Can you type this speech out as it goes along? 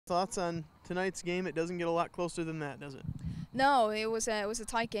thoughts on tonight's game? It doesn't get a lot closer than that, does it? No, it was a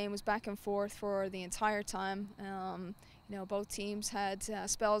tight game. It was back and forth for the entire time. Both teams had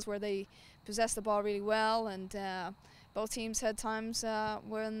spells where they possessed the ball really well, and both teams had times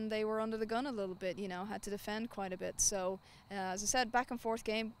when they were under the gun a little bit. Had to defend quite a bit. So, as I said, back and forth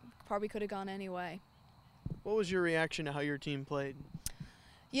game, probably could have gone any way. What was your reaction to how your team played?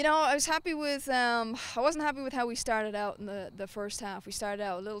 I was happy with. I wasn't happy with how we started out in the first half. We started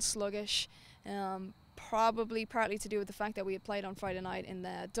out a little sluggish. Probably partly to do with the fact that we had played on Friday night in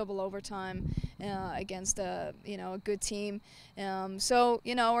the double overtime against a good team.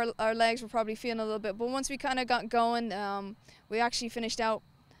 Our legs were probably feeling a little bit. But once we kind of got going, we actually finished out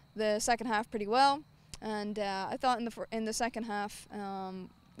the second half pretty well. And I thought in the second half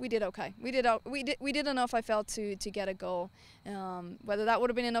we did okay. We did enough, I felt, to get a goal. Whether that would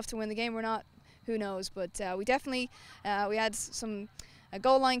have been enough to win the game or not, who knows? But we definitely we had a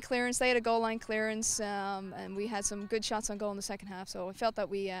goal line clearance. They had a goal line clearance, and we had some good shots on goal in the second half. So I felt that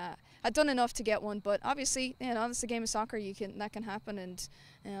we had done enough to get one. But obviously, it's a game of soccer. That can happen, and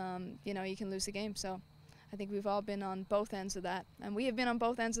you can lose the game. So I think we've all been on both ends of that, and we have been on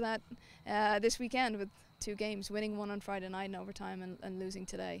both ends of that this weekend with 2 games, winning one on Friday night in overtime and losing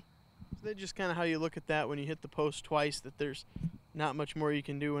today. Is that just kind of how you look at that when you hit the post twice, that there's not much more you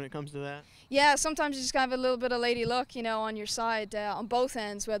can do when it comes to that? Yeah, sometimes you just have a little bit of lady luck, on your side on both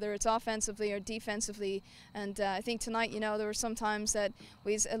ends, whether it's offensively or defensively. And I think tonight, there were some times that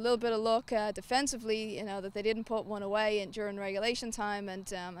we had a little bit of luck defensively, that they didn't put one away during regulation time,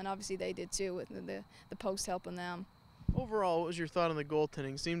 and obviously they did too, with the post helping them. Overall, what was your thought on the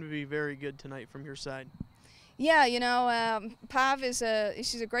goaltending? Seemed to be very good tonight from your side. Yeah, Pav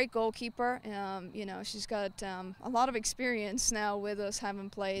she's a great goalkeeper. She's got a lot of experience now with us, having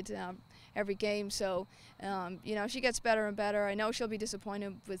played every game. So, she gets better and better. I know she'll be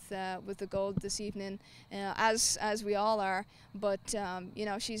disappointed with the goal this evening, as we all are. But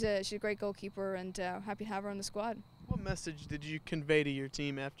she's a great goalkeeper, and happy to have her on the squad. What message did you convey to your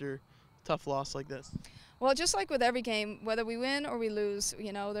team after a tough loss like this? Well, just like with every game, whether we win or we lose,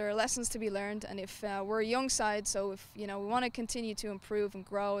 there are lessons to be learned. And if we're a young side, so if we want to continue to improve and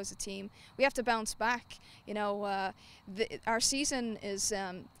grow as a team, we have to bounce back. Our season is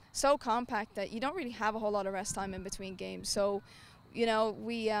so compact that you don't really have a whole lot of rest time in between games. So,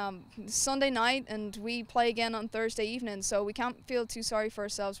 we Sunday night and we play again on Thursday evening, so we can't feel too sorry for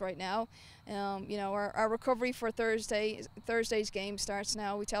ourselves right now. Our recovery for Thursday's game starts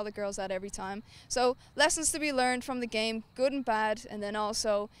now. We tell the girls that every time. So lessons to be learned from the game, good and bad, and then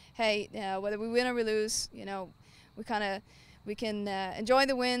also, hey, whether we win or we lose, we can enjoy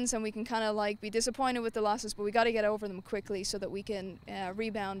the wins, and we can kind of be disappointed with the losses, but we got to get over them quickly so that we can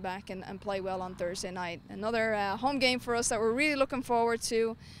rebound back and play well on Thursday night. Another home game for us that we're really looking forward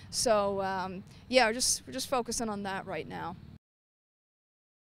to. So yeah, we're just focusing on that right now.